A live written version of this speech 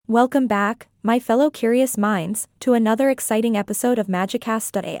Welcome back, my fellow curious minds, to another exciting episode of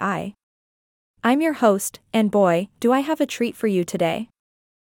Magicast.ai. I'm your host, and boy, do I have a treat for you today.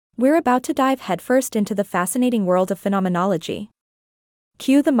 We're about to dive headfirst into the fascinating world of phenomenology.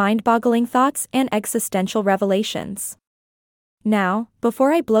 Cue the mind-boggling thoughts and existential revelations. Now,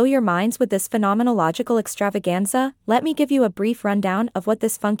 before I blow your minds with this phenomenological extravaganza, let me give you a brief rundown of what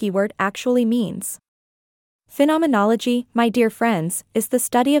this funky word actually means. Phenomenology, my dear friends, is the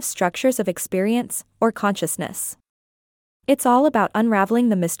study of structures of experience, or consciousness. It's all about unraveling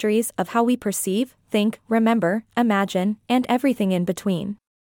the mysteries of how we perceive, think, remember, imagine, and everything in between.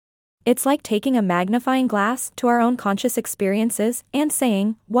 It's like taking a magnifying glass to our own conscious experiences and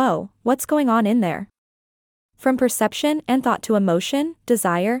saying, "Whoa, what's going on in there?" From perception and thought to emotion,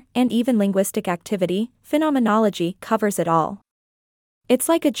 desire, and even linguistic activity, phenomenology covers it all. It's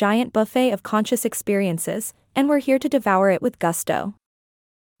like a giant buffet of conscious experiences, and we're here to devour it with gusto.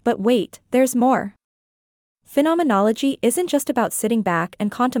 But wait, there's more. Phenomenology isn't just about sitting back and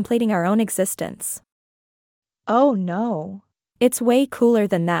contemplating our own existence. Oh no. It's way cooler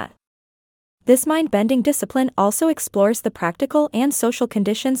than that. This mind-bending discipline also explores the practical and social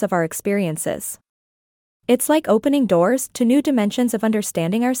conditions of our experiences. It's like opening doors to new dimensions of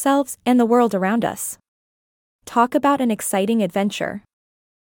understanding ourselves and the world around us. Talk about an exciting adventure.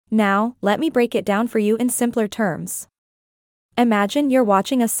 Now, let me break it down for you in simpler terms. Imagine you're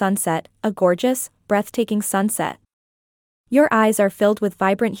watching a sunset, a gorgeous, breathtaking sunset. Your eyes are filled with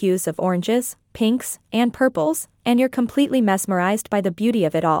vibrant hues of oranges, pinks, and purples, and you're completely mesmerized by the beauty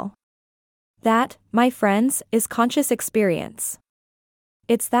of it all. That, my friends, is conscious experience.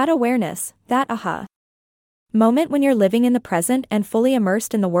 It's that awareness, that aha moment when you're living in the present and fully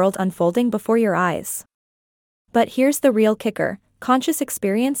immersed in the world unfolding before your eyes. But here's the real kicker. Conscious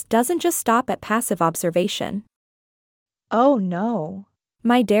experience doesn't just stop at passive observation. Oh no.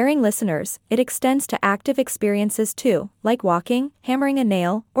 My daring listeners, it extends to active experiences too, like walking, hammering a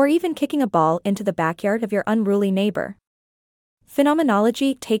nail, or even kicking a ball into the backyard of your unruly neighbor.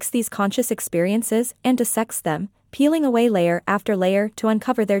 Phenomenology takes these conscious experiences and dissects them, peeling away layer after layer to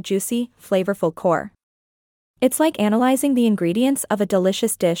uncover their juicy, flavorful core. It's like analyzing the ingredients of a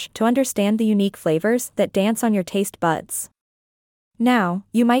delicious dish to understand the unique flavors that dance on your taste buds. Now,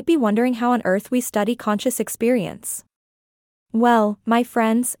 you might be wondering how on earth we study conscious experience. Well, my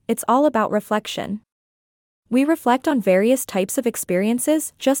friends, it's all about reflection. We reflect on various types of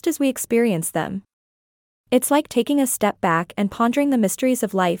experiences just as we experience them. It's like taking a step back and pondering the mysteries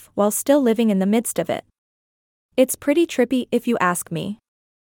of life while still living in the midst of it. It's pretty trippy if you ask me.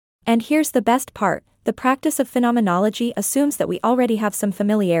 And here's the best part, the practice of phenomenology assumes that we already have some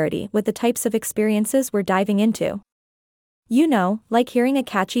familiarity with the types of experiences we're diving into. You know, like hearing a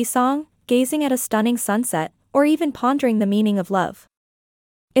catchy song, gazing at a stunning sunset, or even pondering the meaning of love.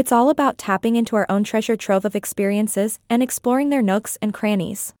 It's all about tapping into our own treasure trove of experiences and exploring their nooks and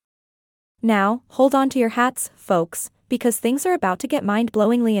crannies. Now, hold on to your hats, folks, because things are about to get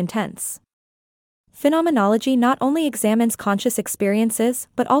mind-blowingly intense. Phenomenology not only examines conscious experiences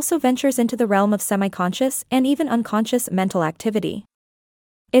but also ventures into the realm of semi-conscious and even unconscious mental activity.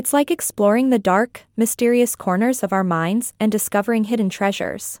 It's like exploring the dark, mysterious corners of our minds and discovering hidden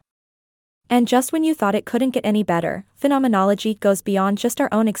treasures. And just when you thought it couldn't get any better, phenomenology goes beyond just our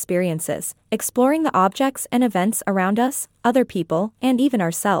own experiences, exploring the objects and events around us, other people, and even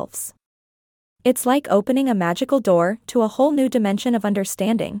ourselves. It's like opening a magical door to a whole new dimension of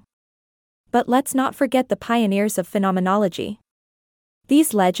understanding. But let's not forget the pioneers of phenomenology.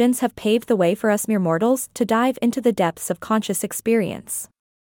 These legends have paved the way for us mere mortals to dive into the depths of conscious experience.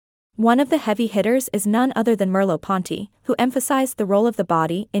 One of the heavy hitters is none other than Merleau-Ponty, who emphasized the role of the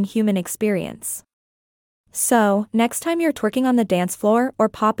body in human experience. So, next time you're twerking on the dance floor or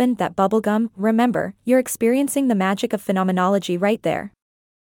poppin' that bubblegum, remember, you're experiencing the magic of phenomenology right there.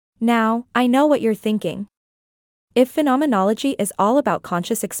 Now, I know what you're thinking. If phenomenology is all about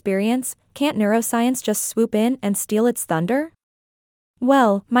conscious experience, can't neuroscience just swoop in and steal its thunder?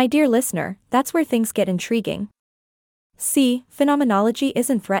 Well, my dear listener, that's where things get intriguing. See, phenomenology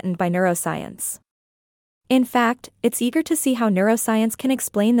isn't threatened by neuroscience. In fact, it's eager to see how neuroscience can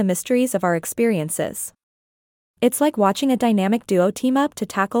explain the mysteries of our experiences. It's like watching a dynamic duo team up to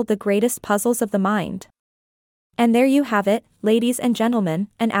tackle the greatest puzzles of the mind. And there you have it, ladies and gentlemen,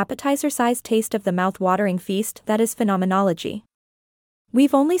 an appetizer-sized taste of the mouth-watering feast that is phenomenology.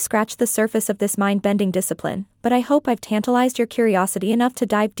 We've only scratched the surface of this mind-bending discipline, but I hope I've tantalized your curiosity enough to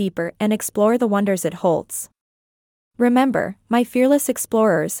dive deeper and explore the wonders it holds. Remember, my fearless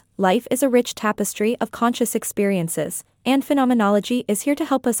explorers, life is a rich tapestry of conscious experiences, and phenomenology is here to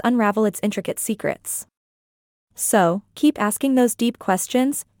help us unravel its intricate secrets. So, keep asking those deep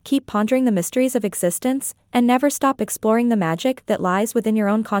questions, keep pondering the mysteries of existence, and never stop exploring the magic that lies within your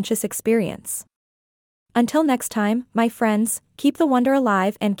own conscious experience. Until next time, my friends, keep the wonder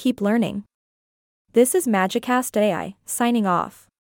alive and keep learning. This is Magicast AI, signing off.